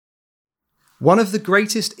One of the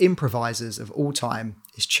greatest improvisers of all time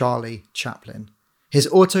is Charlie Chaplin. His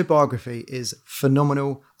autobiography is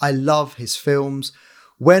phenomenal. I love his films.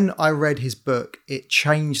 When I read his book, it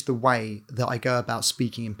changed the way that I go about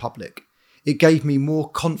speaking in public. It gave me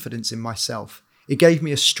more confidence in myself. It gave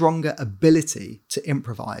me a stronger ability to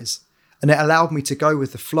improvise. And it allowed me to go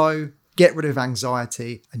with the flow, get rid of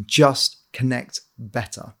anxiety, and just connect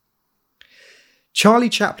better. Charlie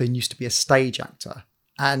Chaplin used to be a stage actor.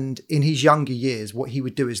 And in his younger years, what he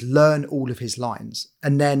would do is learn all of his lines.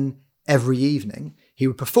 And then every evening, he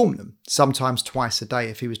would perform them, sometimes twice a day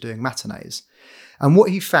if he was doing matinees. And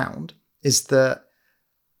what he found is that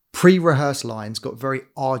pre-rehearsed lines got very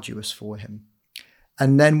arduous for him.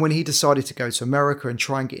 And then when he decided to go to America and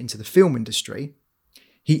try and get into the film industry,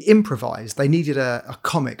 he improvised. They needed a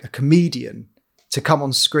comic, a comedian to come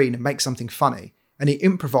on screen and make something funny. And he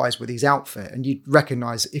improvised with his outfit. And you'd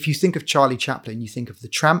recognize, if you think of Charlie Chaplin, you think of the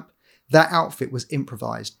Tramp. That outfit was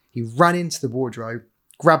improvised. He ran into the wardrobe,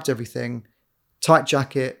 grabbed everything, tight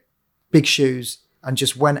jacket, big shoes, and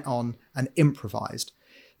just went on and improvised.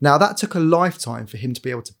 Now, that took a lifetime for him to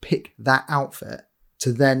be able to pick that outfit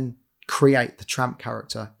to then create the Tramp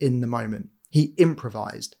character in the moment. He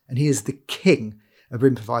improvised, and he is the king of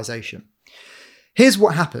improvisation. Here's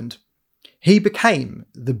what happened. He became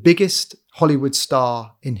the biggest Hollywood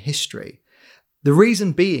star in history. The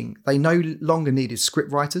reason being, they no longer needed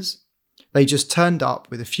scriptwriters. They just turned up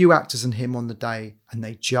with a few actors and him on the day, and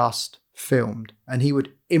they just filmed, and he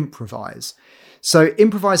would improvise. So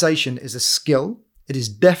improvisation is a skill. It is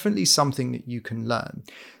definitely something that you can learn.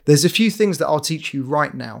 There's a few things that I'll teach you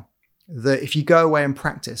right now that if you go away and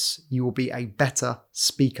practice, you will be a better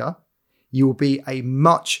speaker. You will be a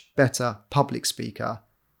much better public speaker,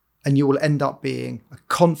 and you will end up being a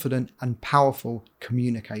confident and powerful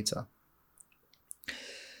communicator.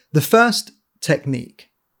 The first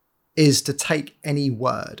technique is to take any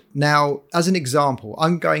word. Now, as an example,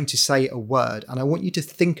 I'm going to say a word and I want you to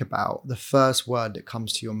think about the first word that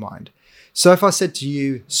comes to your mind. So if I said to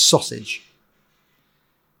you, sausage,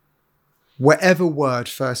 whatever word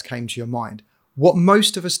first came to your mind, what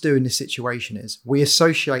most of us do in this situation is we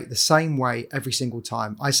associate the same way every single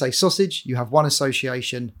time. I say sausage, you have one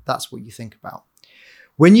association, that's what you think about.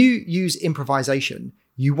 When you use improvisation,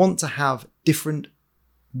 you want to have different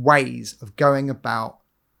ways of going about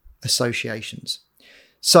associations.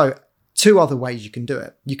 So 2 other ways you can do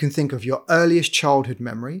it. You can think of your earliest childhood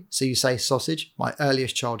memory. So you say sausage, my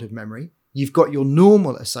earliest childhood memory. You've got your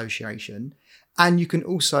normal association, and you can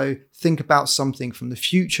also think about something from the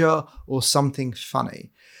future or something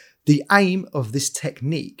funny. The aim of this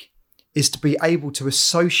technique is to be able to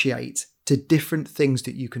associate to different things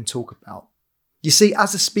that you can talk about. You see,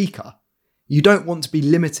 as a speaker, you don't want to be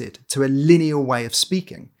limited to a linear way of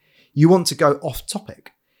speaking. You want to go off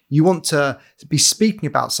topic. You want to be speaking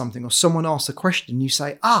about something, or someone asks a question, you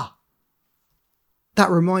say, that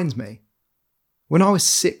reminds me, when I was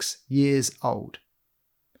 6 years old.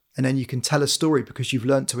 And then you can tell a story because you've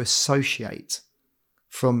learned to associate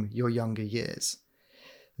from your younger years.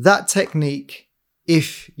 That technique,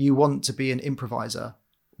 if you want to be an improviser,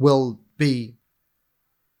 will be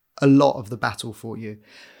a lot of the battle for you.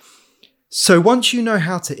 So once you know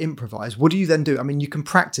how to improvise, what do you then do? I mean, you can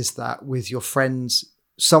practice that with your friends.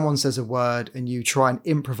 Someone says a word and you try and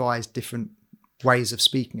improvise different ways of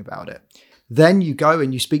speaking about it. Then you go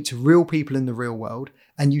and you speak to real people in the real world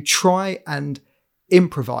and you try and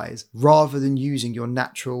improvise rather than using your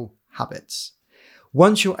natural habits.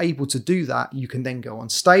 Once you're able to do that, you can then go on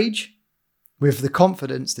stage with the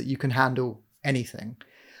confidence that you can handle anything.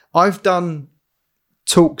 I've done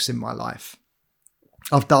talks in my life.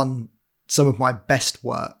 I've done some of my best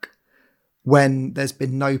work when there's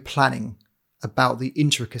been no planning about the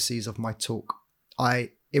intricacies of my talk.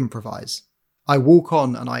 I improvise. I walk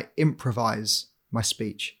on and I improvise my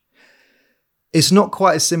speech. It's not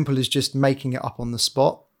quite as simple as just making it up on the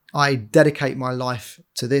spot. I dedicate my life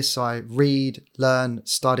to this. I read, learn,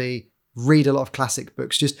 study, read a lot of classic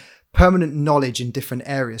books, just permanent knowledge in different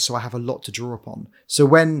areas. So I have a lot to draw upon. So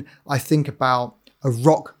when I think about a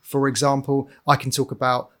rock, for example, I can talk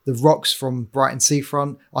about the rocks from Brighton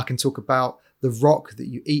Seafront. I can talk about the rock that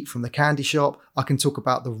you eat from the candy shop. I can talk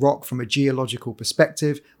about the rock from a geological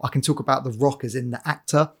perspective. I can talk about the rock as in the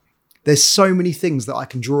actor. There's so many things that I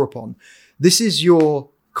can draw upon. This is your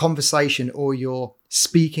conversation or your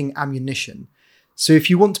speaking ammunition. So if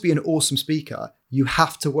you want to be an awesome speaker, you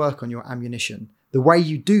have to work on your ammunition. The way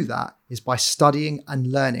you do that is by studying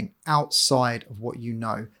and learning outside of what you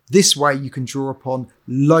know. This way you can draw upon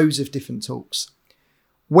loads of different talks.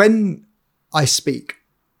 When I speak,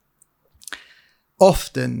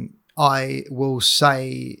 often I will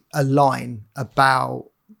say a line about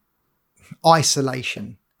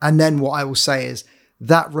isolation. And then what I will say is,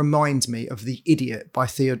 that reminds me of The Idiot by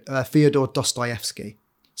Fyodor Dostoevsky.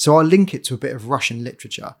 So I'll link it to a bit of Russian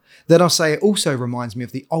literature. Then I'll say it also reminds me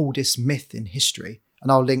of the oldest myth in history,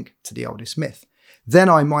 and I'll link to the oldest myth. Then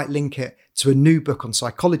I might link it to a new book on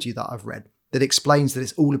psychology that I've read that explains that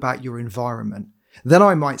it's all about your environment. Then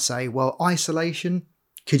I might say, well, isolation,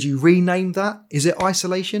 could you rename that? Is it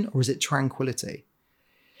isolation or is it tranquility?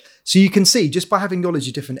 So you can see, just by having knowledge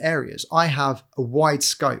of different areas, I have a wide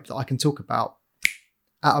scope that I can talk about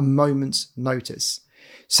at a moment's notice.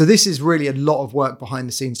 So this is really a lot of work behind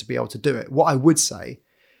the scenes to be able to do it. What I would say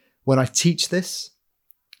when I teach this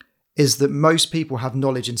is that most people have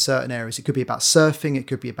knowledge in certain areas. It could be about surfing, it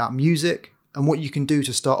could be about music. And what you can do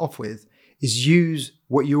to start off with is use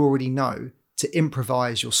what you already know to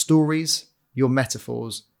improvise your stories, your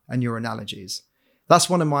metaphors, and your analogies. That's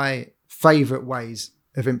one of my favorite ways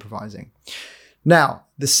of improvising. Now,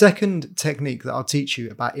 the second technique that I'll teach you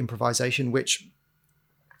about improvisation, which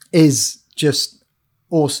is just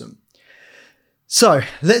awesome. So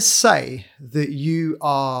let's say that you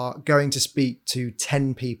are going to speak to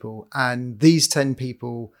 10 people, and these 10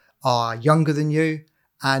 people are younger than you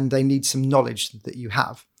and they need some knowledge that you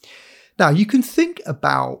have. Now, you can think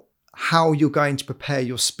about how you're going to prepare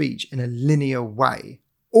your speech in a linear way,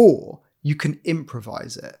 or you can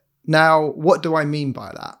improvise it. Now, what do I mean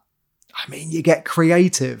by that? I mean, you get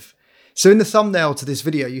creative. So in the thumbnail to this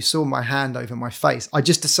video, you saw my hand over my face. I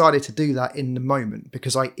just decided to do that in the moment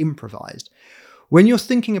because I improvised. When you're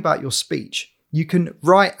thinking about your speech, you can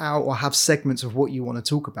write out or have segments of what you want to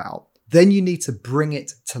talk about. Then you need to bring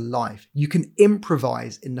it to life. You can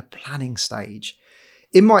improvise in the planning stage.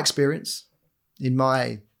 In my experience, in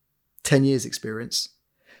my 10 years experience,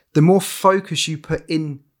 the more focus you put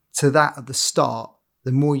into that at the start,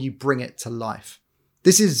 the more you bring it to life.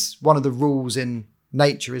 This is one of the rules in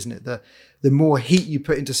nature, isn't it? The more heat you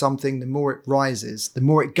put into something, the more it rises, the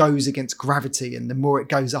more it goes against gravity, and the more it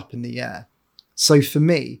goes up in the air. So for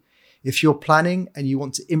me, if you're planning and you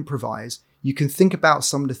want to improvise, you can think about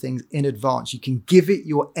some of the things in advance. You can give it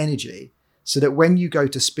your energy so that when you go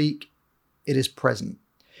to speak, it is present.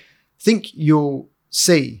 I think you'll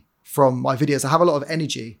see from my videos, I have a lot of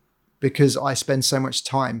energy because I spend so much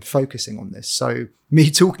time focusing on this. So me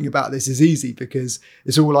talking about this is easy because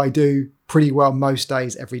it's all I do pretty well most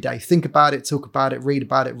days, every day. Think about it, talk about it, read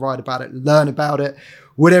about it, write about it, learn about it,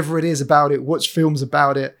 whatever it is about it, watch films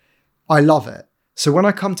about it. I love it. So when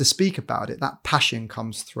I come to speak about it, that passion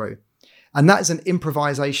comes through. And that is an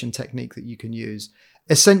improvisation technique that you can use.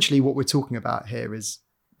 Essentially, what we're talking about here is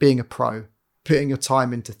being a pro, putting your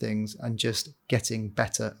time into things and just getting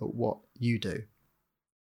better at what you do.